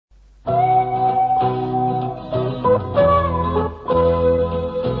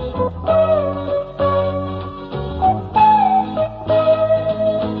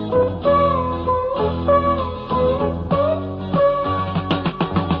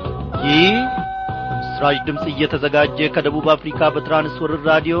ይህ ስራጅ ድምጽ እየተዘጋጀ ከደቡብ አፍሪካ በትራንስወርልድ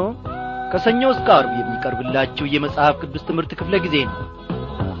ራዲዮ ከሰኞ እስከ ዓርብ የሚቀርብላችሁ የመጽሐፍ ቅዱስ ትምህርት ክፍለ ጊዜ ነው።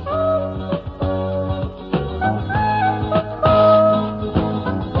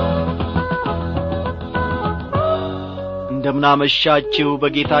 እንደምናመሻችሁ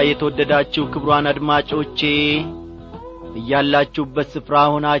በጌታ የተወደዳችሁ ክቡራን አድማጮቼ፣ እያላችሁበት ስፍራ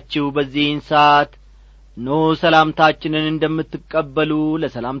ሆናችሁ በዚህን ሰዓት ኖ ሰላምታችንን እንደምትቀበሉ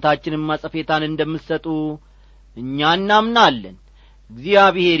ለሰላምታችንም ማጸፌታን እንደምትሰጡ እኛ እናምናለን።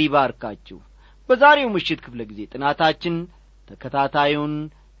 እግዚአብሔር ይባርካችሁ። በዛሬው ምሽት ክፍለ ጊዜ ጥናታችን ተከታታዩን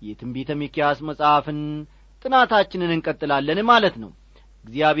የትንቢተ ሚክያስ መጽሐፍን ጥናታችንን እንቀጥላለን ማለት ነው።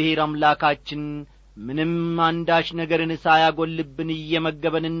 እግዚአብሔር አምላካችን ምንም አንዳች ነገርን ሳያጎልብን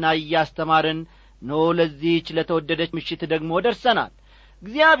እየመገበንና እያስተማረን ኖ ለዚህች ለተወደደች ምሽት ደግሞ ደርሰናል።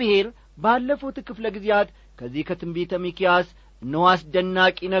 እግዚአብሔር ባለፉት ክፍለ ጊዜያት ከዚህ ከትንቢተ ሚክያስ ኖ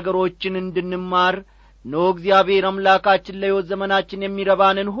አስደናቂ ነገሮችን እንድንማር ኖ እግዚአብሔር አምላካችን ለሕይወት ዘመናችን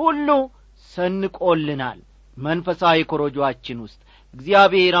የሚረባንን ሁሉ ሰንቆልናል። መንፈሳዊ ኮረጆአችን ውስጥ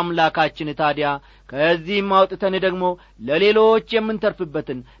እግዚአብሔር አምላካችን ታዲያ ከዚህም አውጥተን ደግሞ ለሌሎች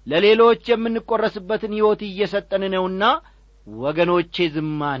የምንተርፍበትን ለሌሎች የምንቆረስበትን ሕይወት እየሰጠን ነውና ወገኖቼ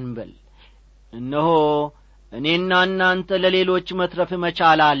ዝም አንበል። እነሆ እኔና እናንተ ለሌሎች መትረፍ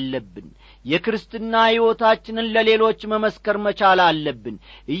መቻል አለብን። የክርስትና ሕይወታችንን ለሌሎች መመስከር መቻል አለብን።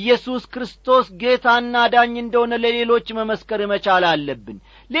 ኢየሱስ ክርስቶስ ጌታና ዳኝ እንደሆነ ለሌሎች መመስከር መቻል አለብን።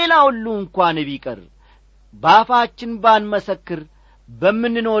 ሌላ ሁሉ እንኳን ቢቀር ባፋችን ባንመሰክር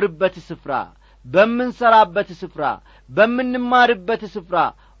በምንኖርበት ስፍራ፣ በምንሰራበት ስፍራ፣ በምንማርበት ስፍራ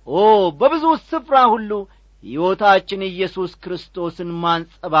በብዙ ስፍራ ሁሉ ሕይወታችን ኢየሱስ ክርስቶስን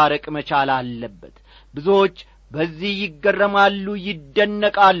ማንጸባረቅ መቻል አለበት። ብዙዎች በዚህ ይገረማሉ፣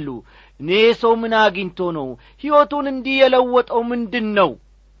 ይደነቃሉ። እኔ ሰው ምን አግኝቶ ነው ሕይወቱን እንዲህ የለወጠው ምንድነው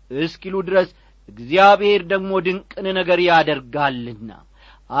እስኪሉ ድረስ እግዚአብሔር ደግሞ ድንቅን ነገር ያደርጋልና።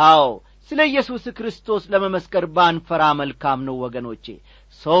 ስለ ኢየሱስ ክርስቶስ ለመመስከር ባንፈራ መልካም ነው ወገኖቼ።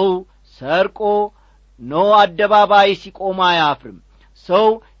 ሰው ሰርቆ አደባባይ ሲቆም አያፍርም። ሰው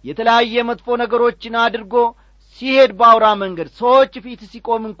የተለያየ መጥፎ ነገሮችን አድርጎ ሲሄድ ባውራ መንገድ ሰዎች ፊት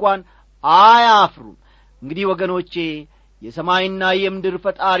ሲቆም እንኳን አያፍሩም። እንግዲህ ወገኖቼ የሰማይና የምድር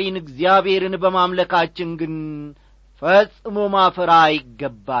ፈጣሪን እግዚአብሔርን በማምለካችን ግን ፈጽሞ ማፈር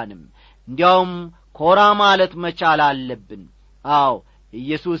አይገባንም። እንዲያውም ኮራ ማለት መቻል አለብን።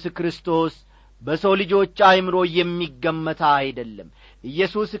 ኢየሱስ ክርስቶስ በሰው ልጆች አእምሮ የሚገመት አይደለም።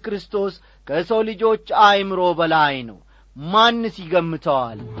 ኢየሱስ ክርስቶስ ከሰው ልጆች አእምሮ በላይ ነው። ማንስ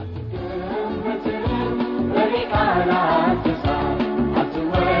ይገምተዋል?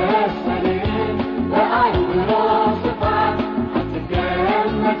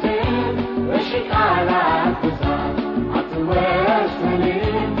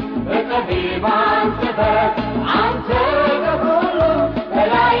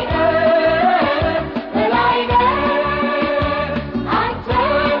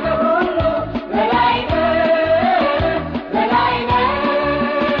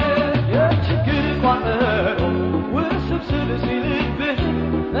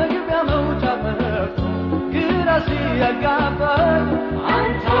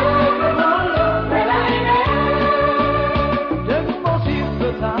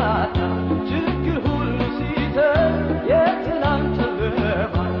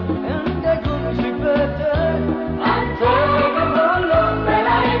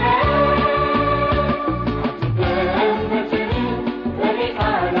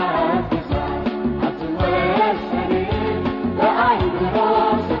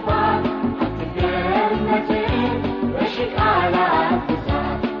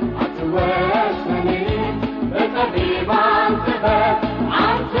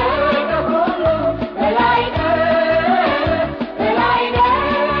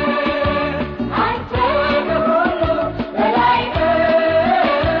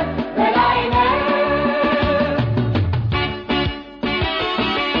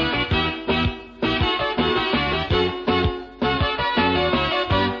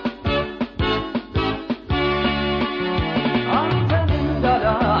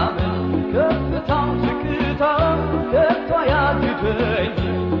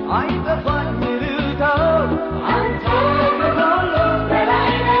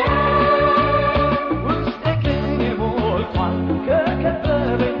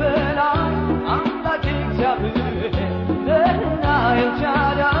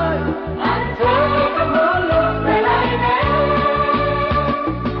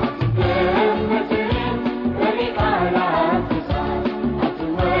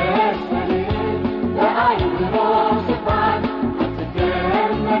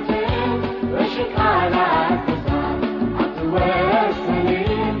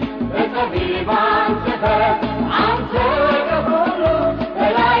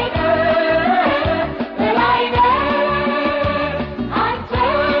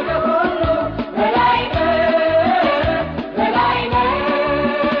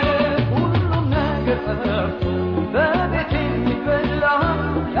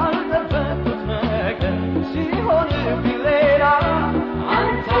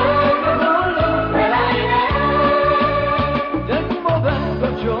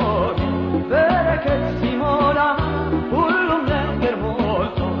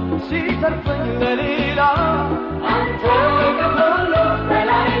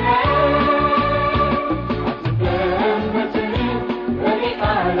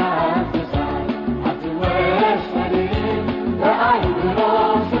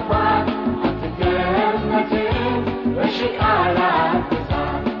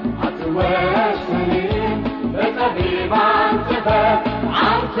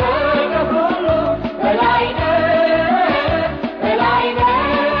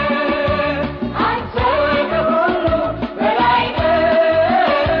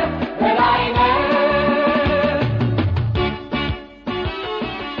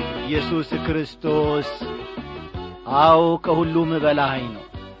 ኢየሱስ ክርስቶስ አዎ ከሁሉም በላይ ነው።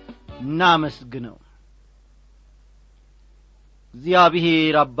 እናመስግነው።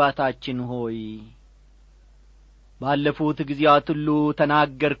 እግዚአብሔር አባታችን ሆይ ባለፉት ጊዜያት ሁሉ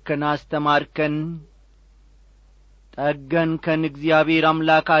ተናገርከን፣ አስተማርከን፣ ጠገንከን። እግዚአብሔር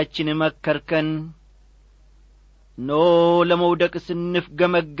አምላካችን መከርከን። ለመውደቅ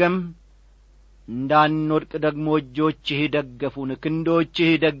ስንፍገመገም እንዳንወድቅ ደግሞ እጆችህ ደገፉን፣ ክንዶችህ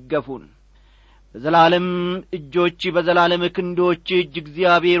ደገፉን። በዘላለም እጆች በዘላለም ክንዶች እጅ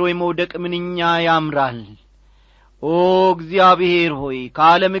እግዚአብሔር ሆይ መውደቅ ምንኛ ያምራል። እግዚአብሔር ሆይ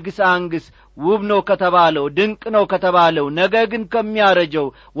ከዓለም ግሳንግስ ውብ ነው ከተባለው፣ ድንቅ ነው ከተባለው፣ ነገር ግን ከሚያረጀው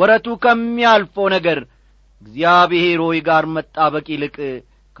ወረቱ ከሚያልፈው ነገር እግዚአብሔር ሆይ ጋር መጣበቅ ይልቅ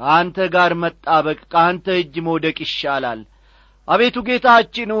ከአንተ ጋር መጣበቅ፣ ከአንተ እጅ መውደቅ ይሻላል። አቤቱ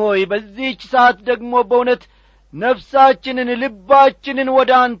ጌታችን ሆይ በዚህች ሰዓት ደግሞ በእውነት ነፍሳችንን ልባችንን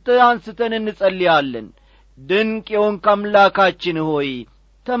ወደ አንተ አንስተን እንጸልያለን። ድንቅ የሆንክ አምላካችን ሆይ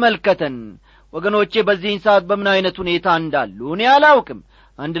ተመልከተን። ወገኖቼ በዚህን ሰዓት በምን አይነት ሁኔታ እንዳሉ እኔ አላውቅም።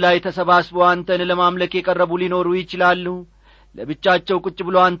 አንድ ላይ ተሰባስበው አንተን ለማምለክ የቀረቡ ሊኖሩ ይችላሉ። ለብቻቸው ቁጭ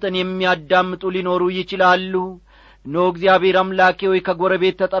ብሎ አንተን የሚያዳምጡ ሊኖሩ ይችላሉ። እግዚአብሔር አምላኬ ሆይ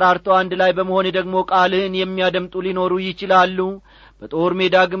ከጎረቤት ተጠራርተው አንድ ላይ በመሆን ደግሞ ቃልህን የሚያደምጡ ሊኖሩ ይችላሉ። በጦር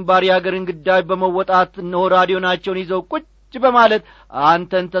ሜዳ ግንባር የአገርን ግዳጅ በመወጣት ራዲዮናቸውን ይዘው ቁጭ በማለት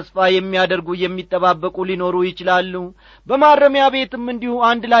አንተን ተስፋ የሚያደርጉ የሚጠባበቁ ሊኖሩ ይችላሉ። በማረሚያ ቤትም እንዲሁ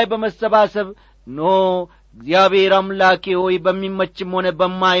አንድ ላይ በመሰባሰብ እግዚአብሔር አምላኬ ሆይ በሚመችም ሆነ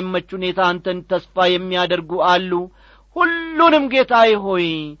በማይመች ሁኔታ አንተን ተስፋ የሚያደርጉ አሉ። ሁሉንም ጌታዬ ሆይ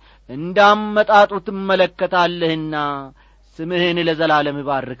እንዳመጣጡ ትመለከታለህና ስምህን ለዘላለም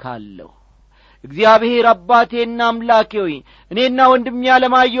እባርካለሁ። እግዚአብሔር አባቴና አምላኬ ሆይ እኔና ወንድሜ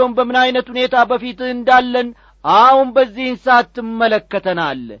ያለማየውን በምን አይነት ሁኔታ በፊትህ እንዳለን አሁን በዚህን ሰዓት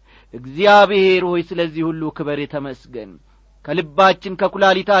ትመለከተናለህ። እግዚአብሔር ሆይ ስለዚህ ሁሉ ክብር የተመስገን። ከልባችን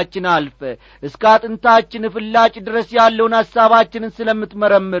ከኩላሊታችን አልፈ እስከ አጥንታችን ፍላጭ ድረስ ያለውን ሐሳባችንን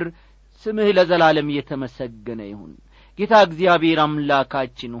ስለምትመረምር ስምህ ለዘላለም የተመሰገነ ይሁን። ጌታ እግዚአብሔር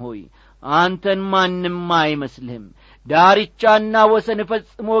አምላካችን ሆይ አንተን ማንም አይመስልህም። ዳርቻና ወሰን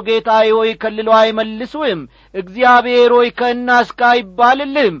ፈጽሞ ጌታዬ ሆይ ከልሎ አይመልሱህም። እግዚአብሔር ሆይ ከእናስካ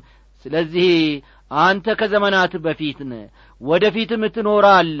አይባልልህም። ስለዚህ አንተ ከዘመናት በፊት ነህ፣ ወደፊትም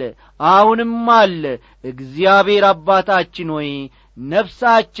ትኖራለህ፣ አሁንም አለ። እግዚአብሔር አባታችን ሆይ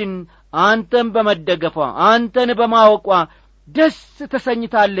ነፍሳችን አንተን በመደገፏ አንተን በማወቋ ደስ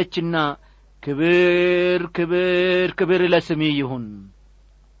ተሰኝታለችና ክብር ክብር ክብር ለስምህ ይሁን።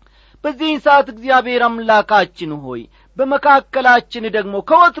 በዚህ ሰዓት እግዚአብሔር አምላካችን ሆይ በመካከላችን ደግሞ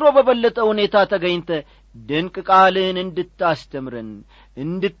ከወትሮ በበለጠ ሁኔታ ተገኝተ ድንቅ ቃልን እንድታስተምረን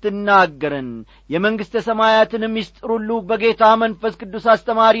እንድትናገረን የመንግሥተ ሰማያትን ምስጢር ሁሉ በጌታ መንፈስ ቅዱስ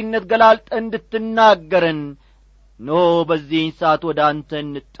አስተማሪነት ገላልጠ እንድትናገረን በዚህ ሰዓት ወደ አንተ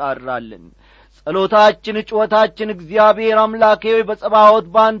እንጣራለን። ጸሎታችን ጩኸታችን እግዚአብሔር አምላኬ ሆይ በጸባዖት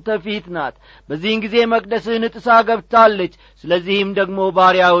ባንተ ፊት ናት። በዚህን ጊዜ መቅደስህን ጥሳ ገብታለች። ስለዚህም ደግሞ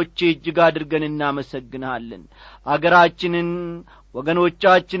ባሪያዎች እጅግ አድርገን እናመሰግንሃለን። አገራችንን፣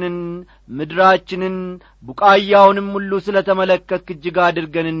 ወገኖቻችንን፣ ምድራችንን፣ ቡቃያውንም ሁሉ ስለተመለከትክ እጅግ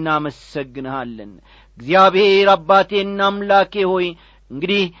አድርገን እናመሰግንሃለን። እግዚአብሔር አባቴና አምላኬ ሆይ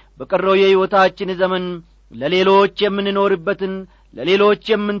እንግዲህ በቀረው የሕይወታችን ዘመን ለሌሎች የምንኖርበትን ለሌሎች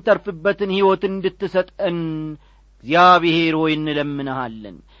የምንተርፍበትን ሕይወት እንድትሰጠን እግዚአብሔር ሆይ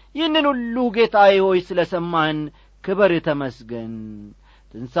እንለምንሃለን። ይህንን ሁሉ ጌታዬ ሆይ ስለ ሰማህን ክብር ተመስገን።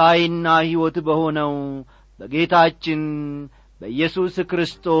 ትንሣኤና ሕይወት በሆነው በጌታችን በኢየሱስ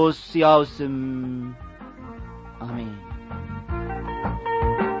ክርስቶስ ያው ስም አሜን።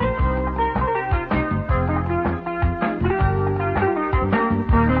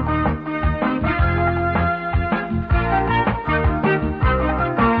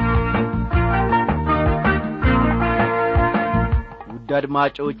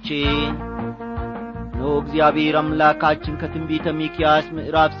 አድማጮቼ እግዚአብሔር አምላካችን ከትንቢተ ሚክያስ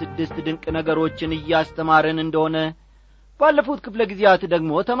ምዕራፍ 6 ድንቅ ነገሮችን እያስተማረን እንደሆነ ባለፉት ክፍለ ጊዜያት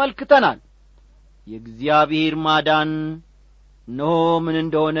ደግሞ ተመልክተናል። የእግዚአብሔር ማዳን ምን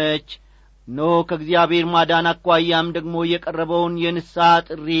እንደሆነች ከእግዚአብሔር ማዳን አኳያም ደግሞ የቀረበውን የንስሐ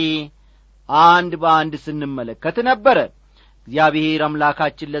ጥሪ አንድ በአንድ ስንመለከት ነበረ። እግዚአብሔር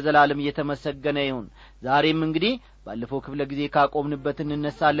አምላካችን ለዘላለም የተመሰገነ ይሁን። ዛሬም እንግዲህ ባለፈው ክፍለ ጊዜ ካቆምንበት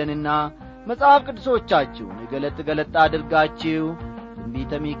እንነሳለንና መጽሐፍ ቅዱሶቻችሁን ገለጥ አድርጋችሁ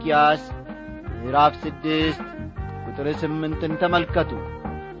ትንቢተ ሚክያስ ምዕራፍ 6 ቁጥር 8ን ተመልከቱ።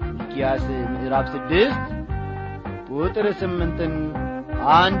 ሚክያስ ምዕራፍ 6 ቁጥር 8ን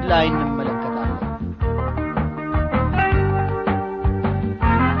አንድ ላይ እንመለከታለን።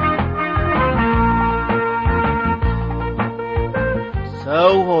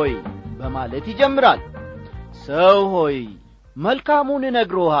 ሰው ሆይ በማለት ይጀምራል። ሰው ሆይ መልካሙን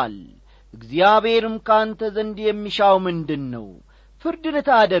ነግሮሃል፣ እግዚአብሔርም ካንተ ዘንድ የሚሻው ምንድነው? ፍርድን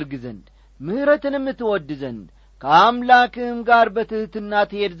ታደርግ ዘንድ ምሕረትንም ትወድ ዘንድ ከአምላክህም ጋር በትሕትና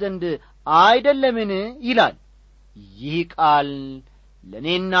ትሄድ ዘንድ አይደለምን ይላል። ይህ ቃል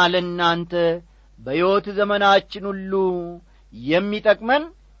ለእኔና ለእናንተ በሕይወት ዘመናችን ሁሉ የሚጠቅመን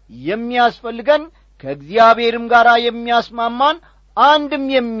የሚያስፈልገን ከእግዚአብሔርም ጋር የሚያስማማን አንድም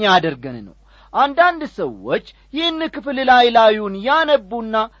የሚያደርገን ነው። አንዳንድ ሰዎች ይህን ክፍል ላዩን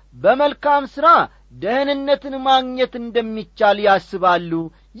ያነቡና በመልካም ሥራ ደህንነትን ማግኘት እንደሚቻል ያስባሉ፣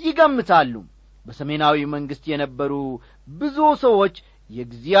 ይገምታሉ። በሰሜናዊ መንግሥት የነበሩ ብዙ ሰዎች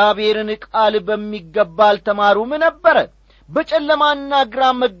የእግዚአብሔርን ቃል በሚገባ አልተማሩም ነበረ። በጨለማና ግራ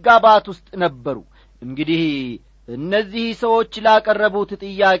መጋባት ውስጥ ነበሩ። እንግዲህ እነዚህ ሰዎች ላቀረቡት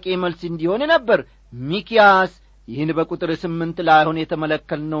ጥያቄ መልስ እንዲሆን ነበር ሚክያስ ይህን በቁጥር 8 ላይ አሁን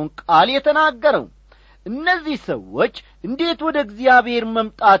የተመለከትነውን ቃል የተናገረው። እነዚህ ሰዎች እንዴት ወደ እግዚአብሔር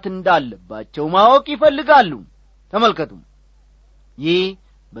መምጣት እንዳለባቸው ማወቅ ይፈልጋሉ። ተመልከቱ፣ ይህ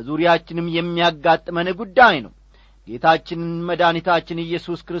በዙሪያችንም የሚያጋጥመን ጉዳይ ነው። ጌታችንን መድኃኒታችን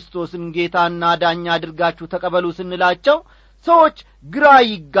ኢየሱስ ክርስቶስን ጌታና ዳኛ አድርጋችሁ ተቀበሉ ስንላቸው ሰዎች ግራ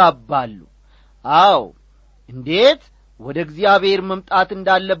ይጋባሉ። አዎ፣ እንዴት ወደ እግዚአብሔር መምጣት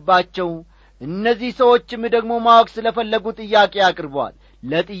እንዳለባቸው እነዚህ ሰዎችም ደግሞ ማወቅ ስለፈለጉ ጥያቄ አቅርበዋል።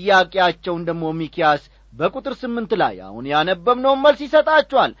 ለጥያቄያቸውን ደግሞ ሚክያስ በቁጥር 8 ላይ አሁን ያነበብነው መልስ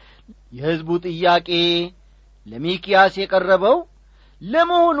ይሰጣቸዋል። የሕዝቡ ጥያቄ ለሚክያስ የቀረበው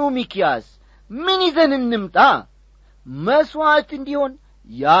ለመሆኑ ሚክያስ ምን ይዘን እንምጣ? መሥዋዕት እንዲሆን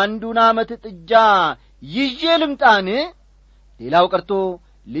የአንዱን ዓመት ጥጃ ይዤ ልምጣን? ሌላው ቀርቶ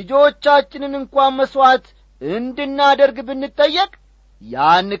ልጆቻችንን እንኳን መሥዋዕት እንድናደርግ ብንጠየቅ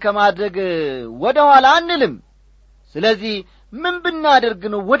ያን ከማድረግ ወደ ኋላ አንልም። ስለዚህ ምን ብናደርግ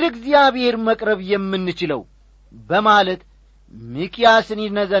ነው ወደ እግዚአብሔር መቅረብ የምንችለው? በማለት ሚክያስን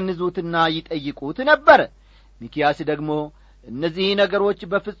ይነዘንዙትና ይጠይቁት ነበር። ሚክያስ ደግሞ እነዚህ ነገሮች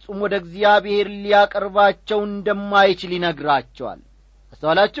በፍጹም ወደ እግዚአብሔር ሊያቀርባቸው እንደማይችል ይነግራቸዋል።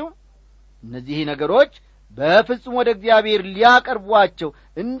 አስተዋላችሁ? እነዚህ ነገሮች በፍጹም ወደ እግዚአብሔር ሊያቀርቧቸው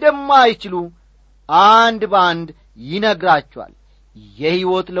እንደማይችሉ አንድ ባንድ ይነግራቸዋል።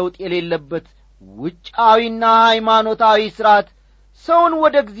 የሕይወት ለውጥ የሌለበት ውጫዊና ሃይማኖታዊ ሥርዓት ሰውን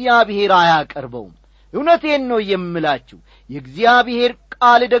ወደ እግዚአብሔር አያቀርበውም። እውነቴን ነው የምላችሁ። የእግዚአብሔር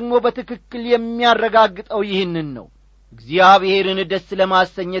ቃል ደግሞ በትክክል የሚያረጋግጠው ይህንን ነው። እግዚአብሔርን ደስ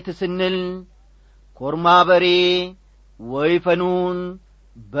ለማሰኘት ስንል ኮርማ በሬ፣ ወይፈኑን፣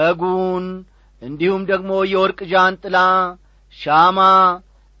 በጉን እንዲሁም ደግሞ የወርቅ ዣንጥላ፣ ሻማ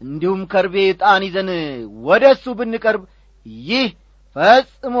እንዲሁም ከርቤ፣ ዕጣን ይዘን ወደሱ ብንቀርብ ይህ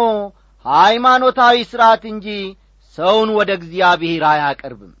ፈጽሞ ሃይማኖታዊ ሥርዓት እንጂ ሰውን ወደ እግዚአብሔር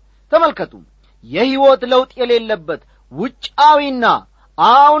አያቀርብም። ተመልከቱ፣ የሕይወት ለውጥ የሌለበት ውጫዊና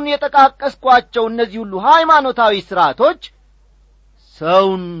አሁን የጠቃቀስኳቸው እነዚህ ሁሉ ሃይማኖታዊ ሥርዓቶች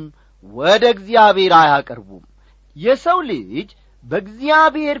ሰውን ወደ እግዚአብሔር አያቀርቡም። የሰው ልጅ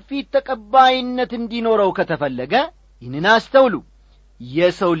በእግዚአብሔር ፊት ተቀባይነት እንዲኖረው ከተፈለገ ይህንን አስተውሉ።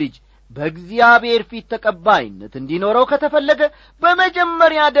 የሰው ልጅ በእግዚአብሔር ፊት ተቀባይነት እንዲኖረው ከተፈለገ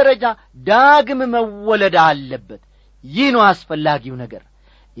በመጀመሪያ ደረጃ ዳግም መወለድ አለበት። ይህ ነው አስፈላጊው ነገር።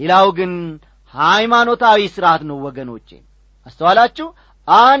 ሌላው ግን ሃይማኖታዊ ሥርዓት ነው ወገኖቼ። አስተዋላችሁ?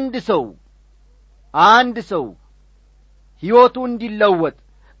 አንድ ሰው ሕይወቱ እንዲለወጥ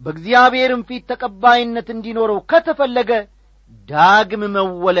በእግዚአብሔርም ፊት ተቀባይነት እንዲኖረው ከተፈለገ ዳግም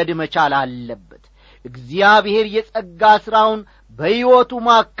መወለድ መቻል አለበት። እግዚአብሔር የጸጋ ሥራውን በሕይወቱ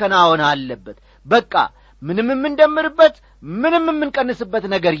ማከናወን አለበት። በቃ ምንም የምንደምርበት ምንም የምንቀንስበት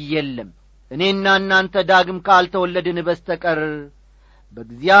ነገር የለም። እኔና እናንተ ዳግም ካልተወለድን በስተቀር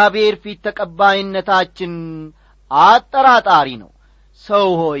በእግዚአብሔር ፊት ተቀባይነታችን አጠራጣሪ ነው። ሰው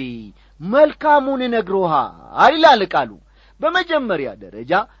ሆይ መልካሙን ነግሮሃል ይላል ቃሉ። በመጀመሪያ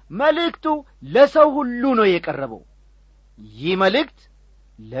ደረጃ መልእክቱ ለሰው ሁሉ ነው የቀረበው። ይህ መልእክት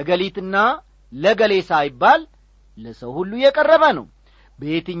ለገሊትና ለገሌ ሳይባል ለሰው ሁሉ የቀረበ ነው።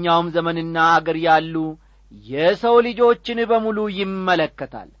 በየትኛውም ዘመንና አገር ያሉ የሰው ልጆችን በሙሉ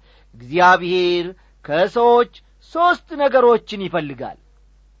ይመለከታል። እግዚአብሔር ከሰዎች 3 ነገሮችን ይፈልጋል።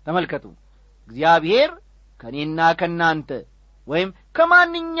 ተመልከቱ፣ እግዚአብሔር ከኔና ከናንተ ወይም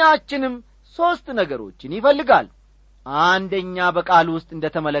ከማንኛችንም 3 ነገሮችን ይፈልጋል። አንደኛ በቃል ውስጥ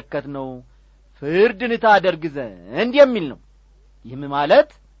እንደተመለከትነው ፍርድን ታደርግ ዘንድ የሚል ነው። ይህም ማለት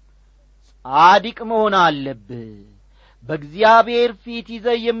ጻድቅ መሆን አለብህ። በእግዚአብሔር ፊት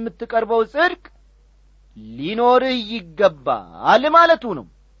ይዘህ የምትቀርበው ጽድቅ ሊኖርህ ይገባል ማለቱ ነው።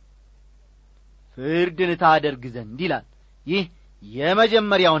 ፍርድን ታደርግ ዘንድ ይላል። ይህ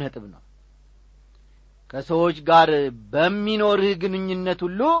የመጀመሪያው ነጥብ ነው። ከሰዎች ጋር በሚኖርህ ግንኙነት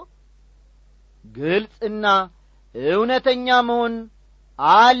ሁሉ ግልጽና እውነተኛ መሆን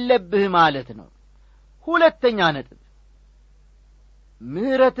አለብህ ማለት ነው። ሁለተኛ ነጥብ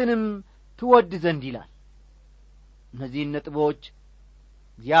ምሕረትንም ትወድ ዘንድ ይላል። እነዚህ ነጥቦች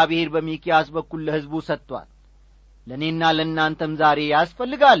እግዚአብሔር በሚክያስ በኩል ለሕዝቡ ሰጥቷል። ለኔና ለናንተም ዛሬ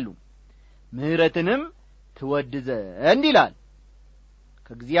ያስፈልጋሉ። ምሕረትንም ትወድ ዘንድ ይላል።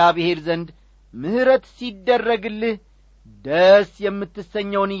 ከእግዚአብሔር ዘንድ ምሕረት ሲደረግልህ ደስ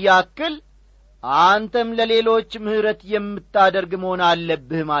የምትሰኘውን ያክል አንተም ለሌሎች ምሕረት የምታደርግ መሆን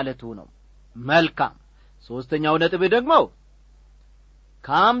አለብህ ማለቱ ነው። መልካም። ሦስተኛው ነጥብ ደግሞ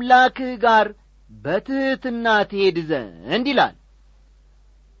ከአምላክህ ጋር በትሕትና ትሄድ ዘንድ ይላል።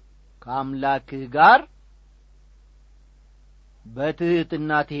 ከአምላክህ ጋር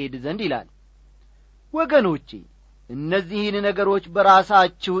በትሕትና ትሄድ ዘንድ ይላል። ወገኖቼ እነዚህን ነገሮች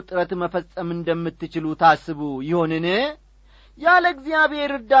በራሳችሁ ጥረት መፈጸም እንደምትችሉ ታስቡ ይሆንን? ያለ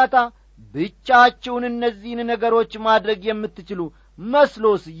እግዚአብሔር እርዳታ ብቻችሁን እነዚህን ነገሮች ማድረግ የምትችሉ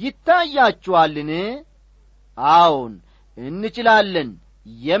መስሎስ ይታያችኋልን? አዎን እንችላለን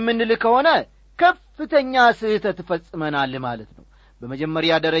የምንል ከሆነ ከፍተኛ ስህተት ፈጽመናል ማለት ነው።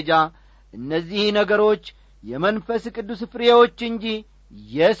 በመጀመሪያ ደረጃ እነዚህ ነገሮች የመንፈስ ቅዱስ ፍሬዎች እንጂ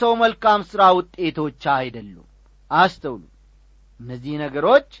የሰው መልካም ሥራ ውጤቶች አይደሉም። አስተውሉ። እነዚህ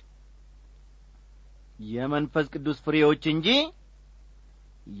ነገሮች የመንፈስ ቅዱስ ፍሬዎች እንጂ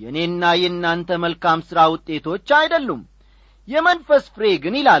የኔና የናንተ መልካም ሥራ ውጤቶች አይደሉም። የመንፈስ ፍሬ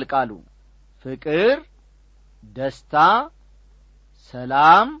ግን ይላል ቃሉ ፍቅር፣ ደስታ፣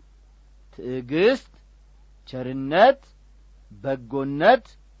 ሰላም፣ ትዕግስት፣ ቸርነት፣ በጎነት፣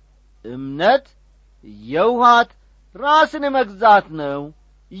 እምነት፣ የውሃት፣ ራስን መግዛት ነው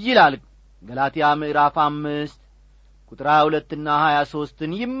ይላል። ገላትያ ምዕራፍ 5 ቁጥር 22 እና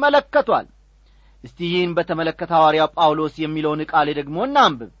 23ን ይመለከቷል። እስቲ ይህን በተመለከተ ሐዋርያው ጳውሎስ የሚለውን ቃል ደግሞ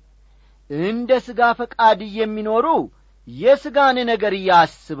እናንብብ። እንደ ሥጋ ፈቃድ የሚኖሩ የሥጋን ነገር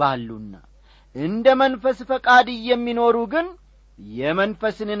ያስባሉና እንደ መንፈስ ፈቃድ የሚኖሩ ግን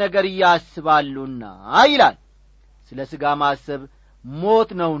የመንፈስን ነገር ያስባሉና ይላል። ስለ ሥጋ ማሰብ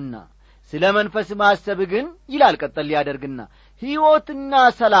ሞት ነውና ስለ መንፈስ ማሰብ ግን ይላል ቀጠል ያደርግና ሕይወትና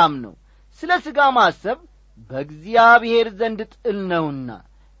ሰላም ነው። ስለ ሥጋ ማሰብ በእግዚአብሔር ዘንድ ጥል ነውና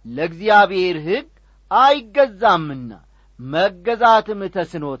ለእግዚአብሔር ሕግ አይገዛምና መገዛትም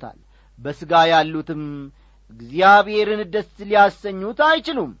ተስኖታል። በሥጋ ያሉትም እግዚአብሔርን ደስ ሊያሰኙት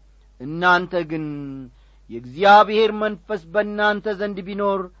አይችሉም። እናንተ ግን የእግዚአብሔር መንፈስ በእናንተ ዘንድ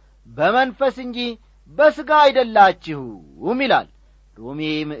ቢኖር በመንፈስ እንጂ በሥጋ አይደላችሁም ይላል። ሮሜ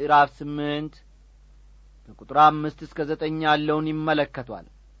ምዕራፍ 8 ከቁጥር 5 እስከ 9 ያለውን ይመለከቷል።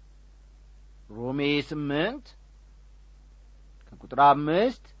 ሮሜ 8 ከቁጥር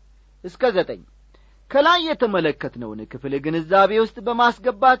 5 እስከ 9 ከላይ የተመለከትነውን ክፍል ግንዛቤ ውስጥ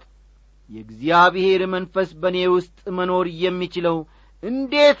በማስገባት የእግዚአብሔር መንፈስ በእኔ ውስጥ መኖር የሚችለው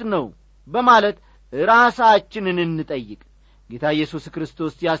እንዴት ነው በማለት ራሳችንን እንጠይቅ። ጌታ ኢየሱስ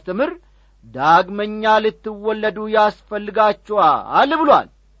ክርስቶስ ሲያስተምር ዳግመኛ ልትወለዱ ያስፈልጋችኋል ብሏል።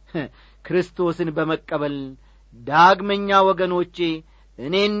 ክርስቶስን በመቀበል ዳግመኛ ወገኖቼ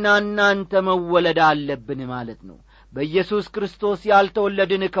እኔና እናንተ መወለድ አለብን ማለት ነው። በኢየሱስ ክርስቶስ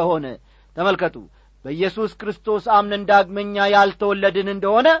ያልተወለድን ከሆነ ተመልከቱ፣ በኢየሱስ ክርስቶስ አምነን ዳግመኛ ያልተወለድን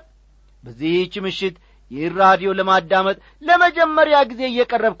እንደሆነ በዚህች ምሽት ይህ ራዲዮ ለማዳመጥ ለመጀመሪያ ጊዜ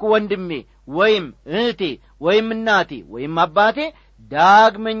እየቀረብኩ ወንድሜ ወይም እህቴ ወይም እናቴ ወይም አባቴ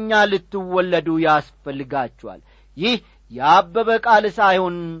ዳግመኛ ልትወለዱ ያስፈልጋችኋል። ይህ ያበበ ቃል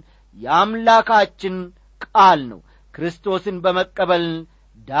ሳይሆን የአምላካችን ቃል ነው። ክርስቶስን በመቀበል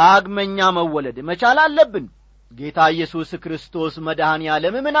ዳግመኛ መወለድ መቻል አለብን። ጌታ ኢየሱስ ክርስቶስ መድኃኔ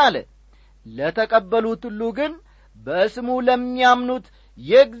ዓለም ምን አለ? ለተቀበሉት ሁሉ ግን በስሙ ለሚያምኑት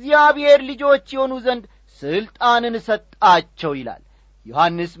የእግዚአብሔር ልጆች የሆኑ ዘንድ ሥልጣንን ሰጣቸው ይላል።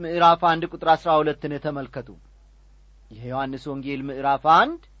 ዮሐንስ ምዕራፍ 1 ቁጥር 12ን ተመልከቱ። የዮሐንስ ወንጌል ምዕራፍ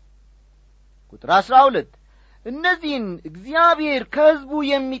 1 ቁጥር 12 እነዚህን እግዚአብሔር ከሕዝቡ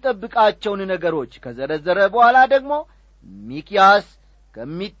የሚጠብቃቸውን ነገሮች ከዘረዘረ በኋላ ደግሞ ሚክያስ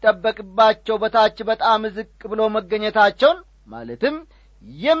ከሚጠበቅባቸው በታች በጣም ዝቅ ብሎ መገኘታቸውን ማለትም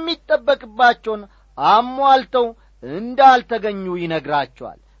የሚጠበቅባቸውን አሟልተው እንዳልተገኙ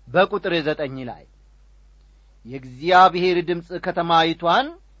ይነግራቸዋል። በቁጥር 9 ላይ የእግዚአብሔር ድምፅ ከተማይቷን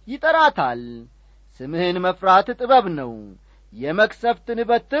ይጠራታል፣ ስምህን መፍራት ጥበብ ነው፣ የመቅሰፍትን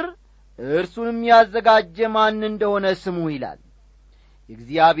በትር እርሱንም ያዘጋጀ ማን እንደሆነ ስሙ ይላል።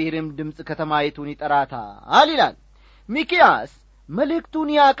 የእግዚአብሔርም ድምፅ ከተማይቱን ይጠራታል ይላል። ሚክያስ መልእክቱን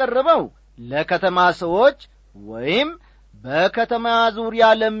ያቀረበው ለከተማ ሰዎች ወይም በከተማ ዙሪያ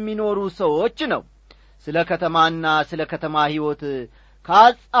ለሚኖሩ ሰዎች ነው። ስለ ከተማና ስለ ከተማ ሕይወት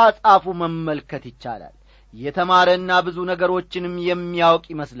ካጻጻፉ መመልከት ይቻላል። የተማረና ብዙ ነገሮችንም የሚያውቅ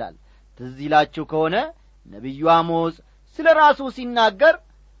ይመስላል። ትዝ ይላችሁ ከሆነ ነቢዩ አሞጽ ስለ ራሱ ሲናገር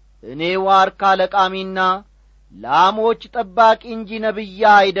እኔ ዋርካ ለቃሚና ላሞች ጠባቂ እንጂ ነብይ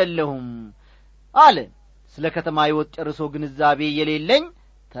አይደለሁም አለ። ስለ ከተማ ሕይወት ጨርሶ ግንዛቤ የሌለኝ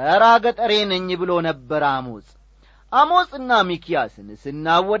ተራ ገጠሬ ነኝ ብሎ ነበር አሞጽ። አሞጽና ሚክያስን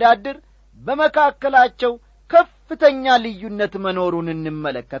ስናወዳድር በመካከላቸው ከፍተኛ ልዩነት መኖሩን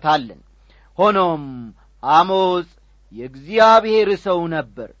እንመለከታለን። ሆኖም አሞጽ የእግዚአብሔር ሰው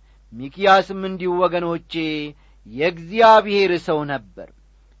ነበር፣ ሚክያስም እንዲሁ ወገኖቼ የእግዚአብሔር ሰው ነበር።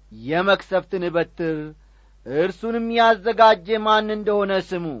 የመክሰፍትን በትር እርሱንም ያዘጋጀ ማን እንደሆነ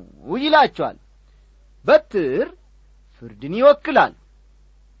ስሙ ይላቸዋል። በትር ፍርድን ይወክላል።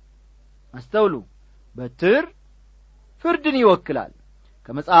 አስተውሉ፣ በትር ፍርድን ይወክላል።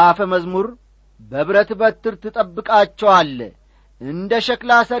 ከመጽሐፈ መዝሙር በብረት በትር ትጠብቃቸዋለህ፣ እንደ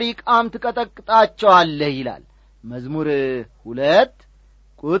ሸክላ ሰሪ ቃም ትቀጠቅጣቸዋለህ ይላል። መዝሙር 2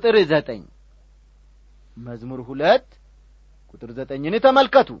 ቁጥር 9። መዝሙር 2 ቁጥር 9ን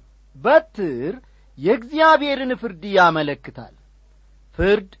ተመልከቱ። በትር የእግዚአብሔርን ፍርድ ያመለክታል።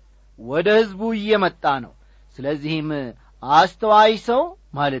 ፍርድ ወደ ሕዝቡ እየመጣ ነው። ስለዚህም አስተዋይ ሰው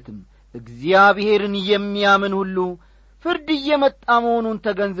ማለትም እግዚአብሔርን የሚያምን ሁሉ ፍርድ እየመጣ መሆኑን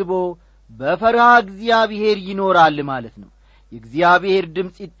ተገንዝቦ በፈርሃ እግዚአብሔር ይኖራል ማለት ነው። የእግዚአብሔር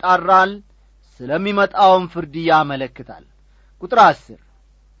ድምጽ ይጣራል፣ ስለሚመጣውም ፍርድ ያመለክታል። ቁጥር 10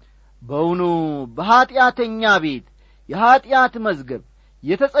 በውኑ በኀጢአተኛ ቤት የኀጢአት መዝገብ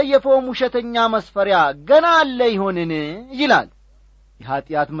የተጸየፈው ውሸተኛ መስፈሪያ ገና አለ ይሆንን ይላል።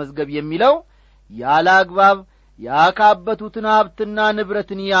 የኀጢአት መዝገብ የሚለው ያለ አግባብ ያካበቱትን ሀብትና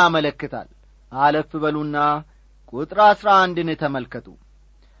ንብረትን ያመለክታል። አለፍ በሉና ቁጥር 11ን ተመልከቱ።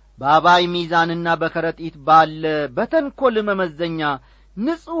 በአባይ ሚዛንና በከረጢት ባለ በተንኰል መመዘኛ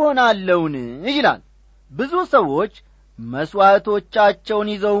ንጹሕ ሆናለውን ይላል። ብዙ ሰዎች መሥዋዕቶቻቸውን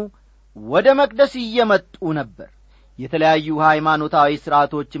ይዘው ወደ መቅደስ እየመጡ ነበር። የተለያዩ ሃይማኖታዊ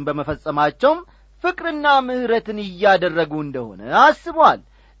ሥርዓቶችን በመፈጸማቸውም ፍቅርና ምሕረትን እያደረጉ እንደሆነ አስበዋል።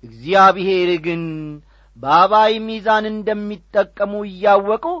 እግዚአብሔር ግን በአባይ ሚዛን እንደሚጠቀሙ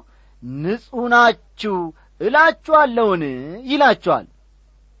እያወቁ ንጹሕ ናችሁ እላችኋለሁን ይላቸዋል።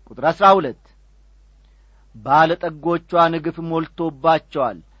 ቁጥር 12 ባለጠጎቿን ግፍ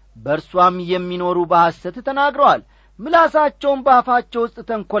ሞልቶባቸዋል፣ በእርሷም የሚኖሩ በሐሰት ተናግረዋል፣ ምላሳቸውም በአፋቸው ውስጥ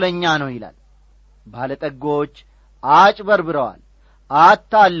ተንኰለኛ ነው ይላል። ባለጠጎች አጭበርብረዋል፣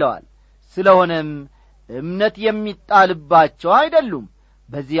 አታለዋል። ስለሆነም እምነት የሚጣልባቸው አይደሉም።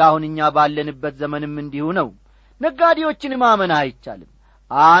 በዚህ አሁን እኛ ባለንበት ዘመንም እንዲሁ ነው። ነጋዴዎችን ማመን አይቻልም።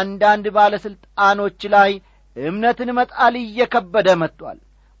 አንዳንድ ባለስልጣኖች ላይ እምነትን መጣል እየከበደ መጥቷል።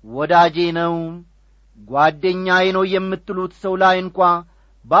 ወዳጄ ነው፣ ጓደኛዬ ነው የምትሉት ሰው ላይ እንኳ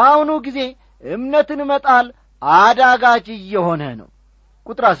በአሁኑ ጊዜ እምነትን መጣል አዳጋች እየሆነ ነው።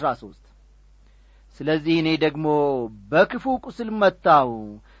 ቁጥር 13 ስለዚህ እኔ ደግሞ በክፉ ቁስል መታው፣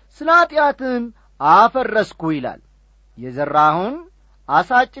 ስለ ኃጢአትህም አፈረስኩ ይላል። የዘራኸውን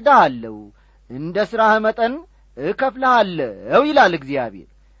አሳጭድሃለሁ፣ እንደ ሥራህ መጠን እከፍልሃለሁ ይላል እግዚአብሔር።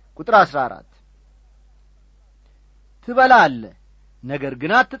 ቁጥር 14 ትበላለህ፣ ነገር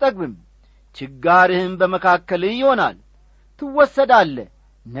ግን አትጠግብም፣ ችጋርህም በመካከልህ ይሆናል። ትወሰዳለህ፣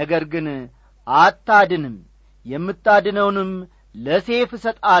 ነገር ግን አታድንም፣ የምታድነውንም ለሰይፍ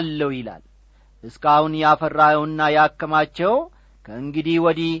እሰጣለሁ ይላል። እስካሁን ያፈራኸውና ያከማቸው ከእንግዲህ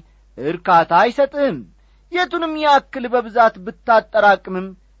ወዲህ እርካታ አይሰጥህም። የቱንም ያክል በብዛት ብታጠራቅምም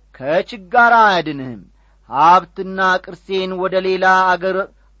ከችጋር አያድንህም። ሀብትና ቅርሴን ወደ ሌላ አገር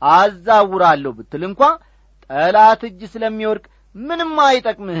አዛውራለሁ ብትል እንኳ ጠላት እጅ ስለሚወድቅ ምንም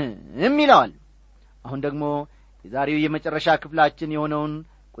አይጠቅምህም ይለዋል። አሁን ደግሞ የዛሬው የመጨረሻ ክፍላችን የሆነውን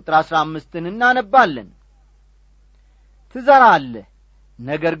ቁጥር 15ን እናነባለን። ትዘራለህ፣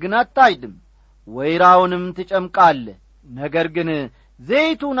 ነገር ግን አታጭድም፣ ወይራውንም ትጨምቃለህ፣ ነገር ግን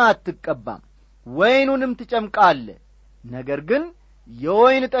ዘይቱን አትቀባም፣ ወይኑንም ትጨምቃለህ፣ ነገር ግን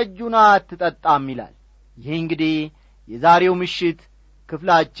የወይን ጠጁን አትጠጣም ይላል። ይህ እንግዲህ የዛሬው ምሽት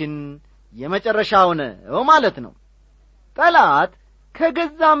ክፍላችን የመጨረሻው ነው ማለት ነው። ጠላት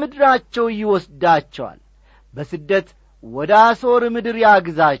ከገዛ ምድራቸው ይወስዳቸዋል፣ በስደት ወደ አሦር ምድር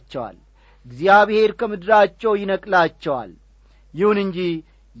ያግዛቸዋል፣ እግዚአብሔር ከምድራቸው ይነቅላቸዋል። ይሁን እንጂ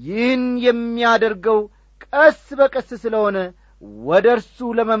ይህን የሚያደርገው ቀስ በቀስ ስለሆነ ወደ እርሱ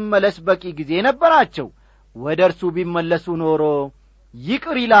ለመመለስ በቂ ጊዜ ነበራቸው። ወደ እርሱ ቢመለሱ ኖሮ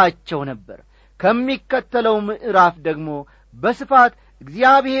ይቅር ይላቸው ነበር። ከሚከተለው ምዕራፍ ደግሞ በስፋት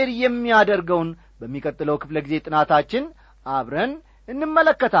እግዚአብሔር የሚያደርገውን በሚቀጥለው ክፍለ ጊዜ ጥናታችን አብረን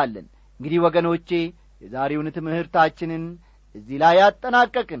እንመለከታለን። እንግዲህ ወገኖቼ የዛሬውን ትምህርታችንን እዚህ ላይ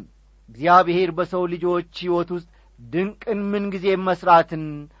ያጠናቀቅን። እግዚአብሔር በሰው ልጆች ሕይወት ውስጥ ድንቅን ምን ጊዜ መስራትን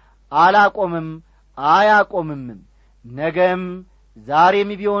አላቆምም አያቆምም። ነገም ዛሬም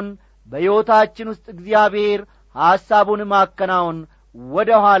ቢሆን በሕይወታችን ውስጥ እግዚአብሔር ሐሳቡን ማከናወን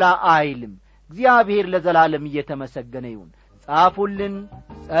ወደ ኋላ አይልም። እግዚአብሔር ለዘላለም እየተመሰገነ ይሁን። ጻፉልን፣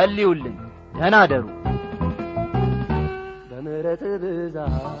 ጸልዩልን። ደህና ደሩ። በምሕረት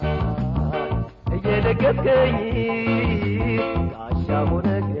ብዛት እየደገፍከኝ ጋሻ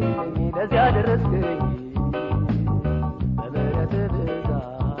ሆነህልኝ ለዚያ ደረስከኝ። በምሕረት ብዛት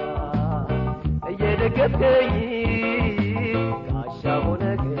እየደገፍከኝ ጋሻ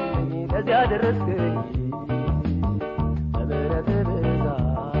ሆነህልኝ ለዚያ ደረስከኝ። በምሕረት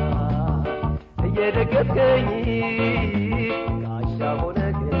ብዛት እየደገፍከኝ ጋሻ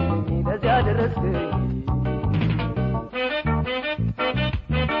ሆነህልኝ ለዚያ ደረስከኝ።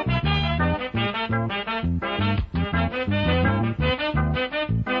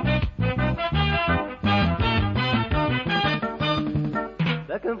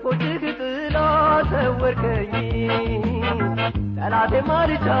 በክንፎችህ ጥላ ሰወርከኝ፣ ጠላቴም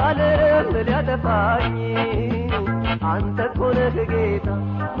አልቻለም ሊያጠፋኝ። አንተ እኮ ነህ ጌታ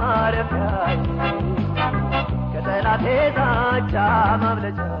ማረፊያዬ፣ ከጠላቴ ዛቻ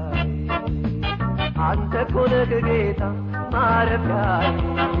ማምለጫዬ። አንተ እኮ ነህ ጌታ ማረፊያዬ፣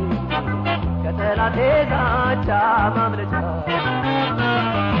 ከጠላቴ ዛቻ ማምለጫዬ።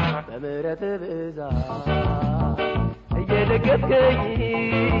 በምሕረት ብዛት እየደገፍከኝ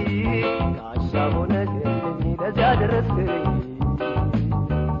ጋሻ ሆነህልኝ ለዚያ ደረስከኝ።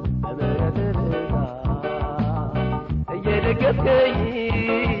 በምሕረት ብዛት እየደገፍከኝ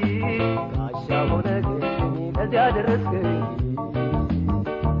ጋሻ ሆነህልኝ ለዚያ ደረስከኝ።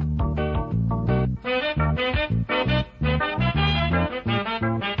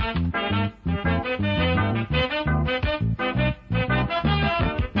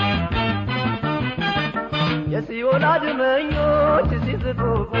 የሲኦል አድመኞች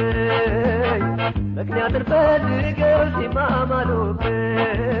ሲዝቱብኝ፣ ምክንያትን ፈልገው ሲማማሉብኝ፣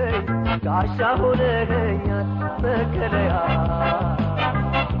 ጋሻ ሆነኸኛል መከለያ።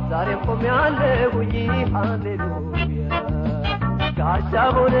 ዛሬም ቆሜያለሁኝ ሃሌሉያ፣ ጋሻ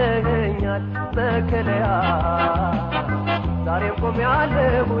ሆነኸኛል መከለያ። ዛሬም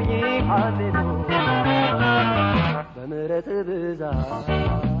ቆሜያለሁኝ ሃሌሉያ። በምሕረት ብዛት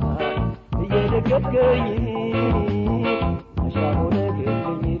እየደገፍከኝ ጋሻ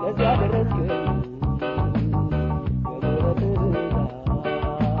ሆነህልኝ ለዚያ ደረስከኝ። በምሕረት ብዛት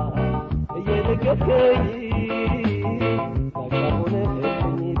እየደገፍከኝ ጋሻ ሆነህልኝ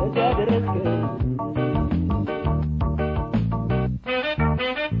ለዚያ ደረስከኝ።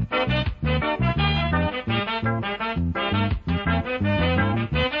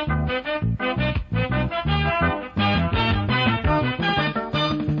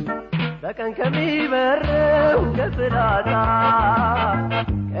 በቀን ከሚበረው ከፍላታ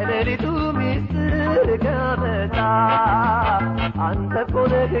ከሌሊቱ ሚስጥር ከመጣ አንተ እኮ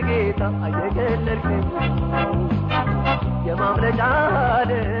ነህ ጌታ የገለልከኝ የማምለጫ